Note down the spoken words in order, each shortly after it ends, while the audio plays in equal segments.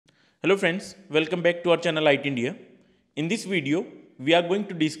Hello friends, welcome back to our channel IT India. In this video, we are going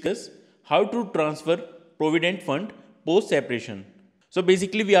to discuss how to transfer Provident fund post separation. So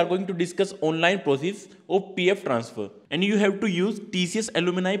basically we are going to discuss online process of PF transfer and you have to use TCS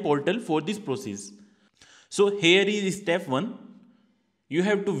alumini portal for this process. So here is step 1. You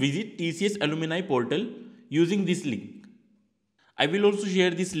have to visit TCS alumni portal using this link. I will also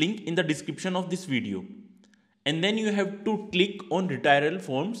share this link in the description of this video. And then you have to click on retirement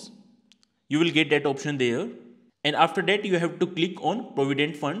forms. You will get that option there, and after that you have to click on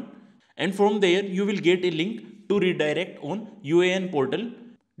Provident fund, and from there you will get a link to redirect on UAN portal.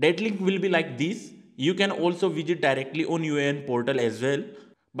 That link will be like this. You can also visit directly on UAN portal as well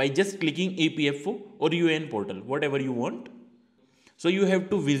by just clicking EPFO or UAN portal, whatever you want. So you have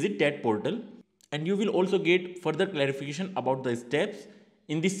to visit that portal, and you will also get further clarification about the steps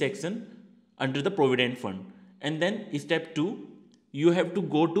in this section under the Provident fund. And then step 2, you have to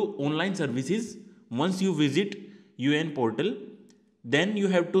go to online services. Once you visit UN portal, then you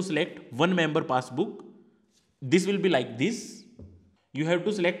have to select one member passbook. This will be like this. You have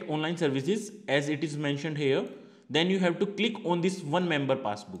to select online services as it is mentioned here. Then you have to click on this one member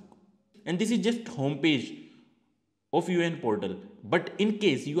passbook, and this is just home page of UN portal. But in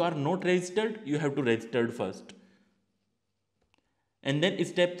case you are not registered, you have to register first. And then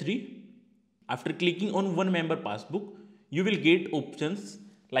step 3, after clicking on one member passbook, you will get options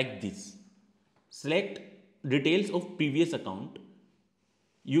like this. Select details of previous account.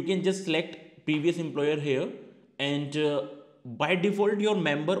 You can just select previous employer here, and by default your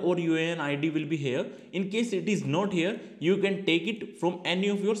member or UAN ID will be here. In case it is not here, you can take it from any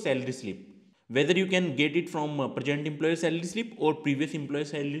of your salary slip. Whether you can get it from present employer salary slip or previous employer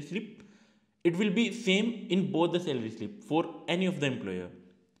salary slip, it will be same in both the salary slip for any of the employer.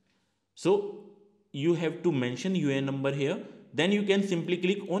 So you have to mention UAN number here. Then you can simply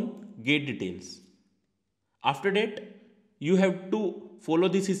click on get details. After that, you have to follow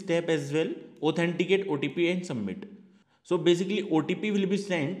this step as well. Authenticate OTP and submit. So basically OTP will be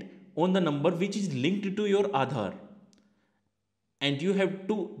sent on the number which is linked to your Aadhaar, and you have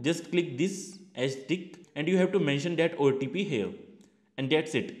to just click this as tick, and you have to mention that OTP here, and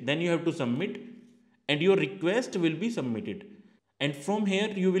that's it. Then you have to submit, and your request will be submitted. And from here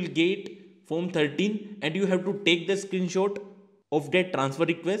you will get form 13, and you have to take the screenshot of that transfer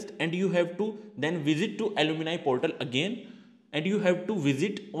request, and you have to then visit to alumni portal again, and you have to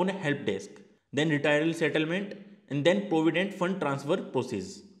visit on a help desk, then retirement settlement, and then Provident fund transfer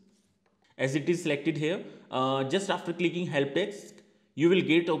process. As it is selected here, just after clicking help desk, you will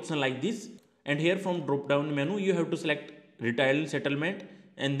get option like this, and here from drop down menu you have to select retirement settlement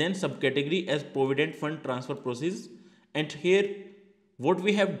and then subcategory as Provident fund transfer process. And here what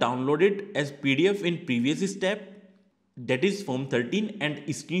we have downloaded as PDF in previous step, that is form 13 and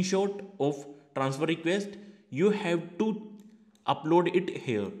screenshot of transfer request, you have to upload it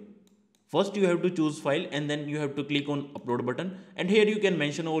here. First you have to choose file, and then you have to click on upload button, and here you can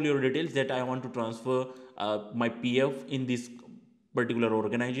mention all your details that I want to transfer my PF in this particular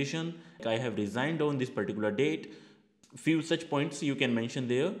organization. I have resigned on this particular date. Few such points you can mention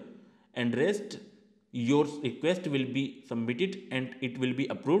there, and rest your request will be submitted and it will be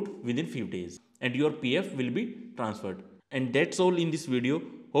approved within few days, and your PF will be transferred. And that's all in this video.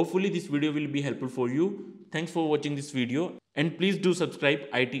 Hopefully this video will be helpful for you. Thanks for watching this video, and please do subscribe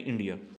IT India.